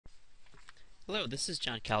Hello, this is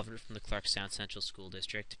John Calvert from the Clarkstown Central School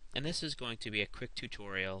District, and this is going to be a quick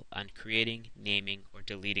tutorial on creating, naming, or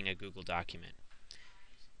deleting a Google document.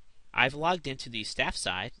 I've logged into the staff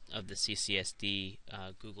side of the CCSD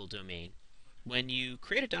Google domain. When you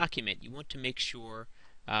create a document, you want to make sure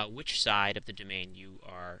which side of the domain you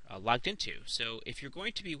are logged into. So if you're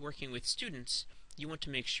going to be working with students, you want to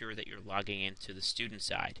make sure that you're logging into the student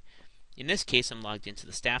side. In this case, I'm logged into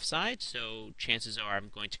the staff side, so chances are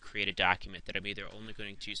I'm going to create a document that I'm either only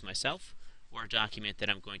going to use myself or a document that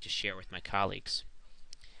I'm going to share with my colleagues.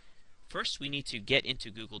 First, we need to get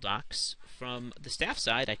into Google Docs. From the staff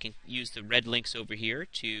side, I can use the red links over here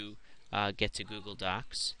to get to Google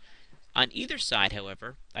Docs. On either side,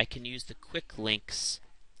 however, I can use the quick links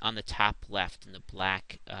on the top left in the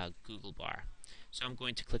black Google bar. So I'm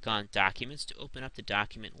going to click on Documents to open up the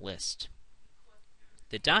document list.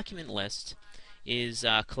 The document list is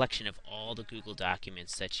a collection of all the Google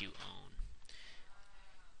documents that you own.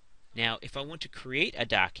 Now, if I want to create a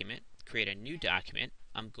document, create a new document,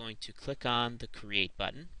 I'm going to click on the Create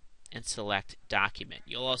button and select Document.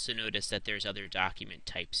 You'll also notice that there's other document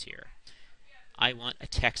types here. I want a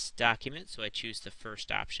text document, so I choose the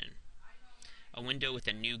first option. A window with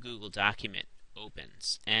a new Google document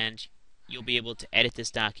opens, and you'll be able to edit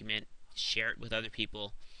this document, share it with other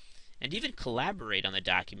people, and even collaborate on the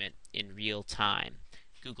document in real time.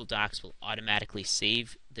 Google Docs will automatically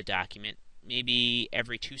save the document maybe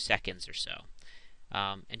every 2 seconds or so.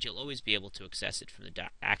 And you'll always be able to access it from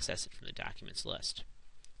the documents list.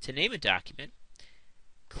 To name a document,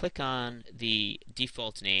 click on the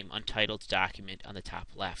default name Untitled Document on the top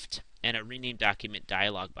left, and a Rename Document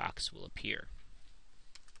dialog box will appear.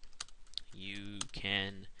 You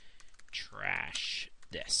can trash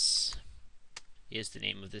this is the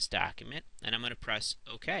name of this document, and I'm going to press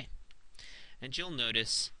OK. And you'll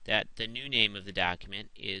notice that the new name of the document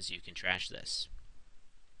is You Can Trash This.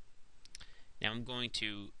 Now I'm going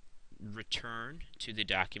to return to the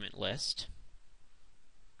document list,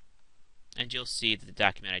 and you'll see that the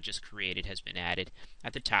document I just created has been added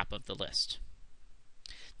at the top of the list.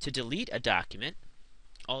 To delete a document,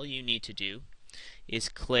 all you need to do is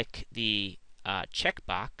click the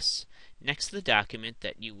checkbox next to the document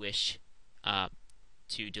that you wish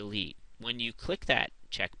to delete. When you click that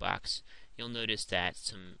checkbox, you'll notice that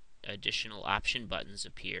some additional option buttons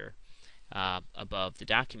appear above the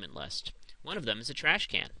document list. One of them is a trash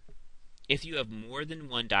can. If you have more than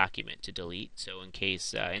one document to delete, so in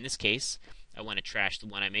this case, I want to trash the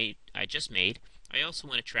one I just made, I also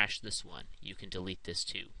want to trash this one. You can delete this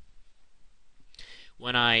too.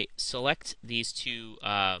 When I select these two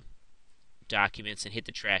documents and hit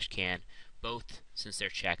the trash can, both, since they're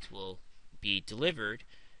checked, will be delivered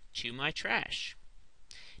to my trash.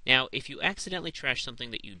 Now, if you accidentally trash something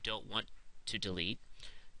that you don't want to delete,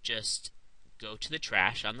 just go to the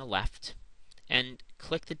trash on the left and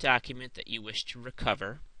click the document that you wish to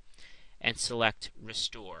recover and select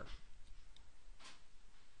Restore.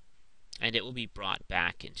 And it will be brought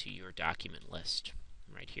back into your document list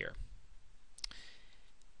right here.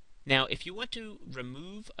 Now, if you want to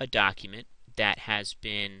remove a document that has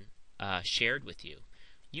been shared with you,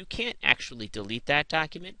 you can't actually delete that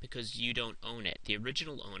document because you don't own it. The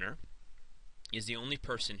original owner is the only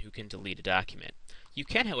person who can delete a document. You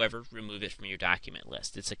can, however, remove it from your document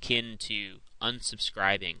list. It's akin to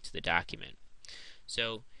unsubscribing to the document.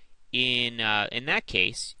 So in that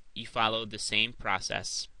case, you follow the same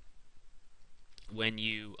process. When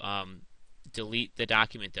you delete the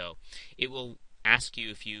document, though, it will ask you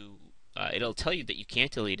if you it'll tell you that you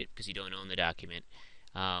can't delete it because you don't own the document,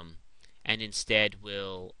 and instead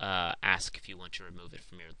will ask if you want to remove it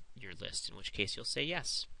from your list, in which case you'll say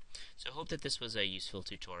yes. So I hope that this was a useful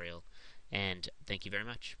tutorial, and thank you very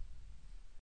much.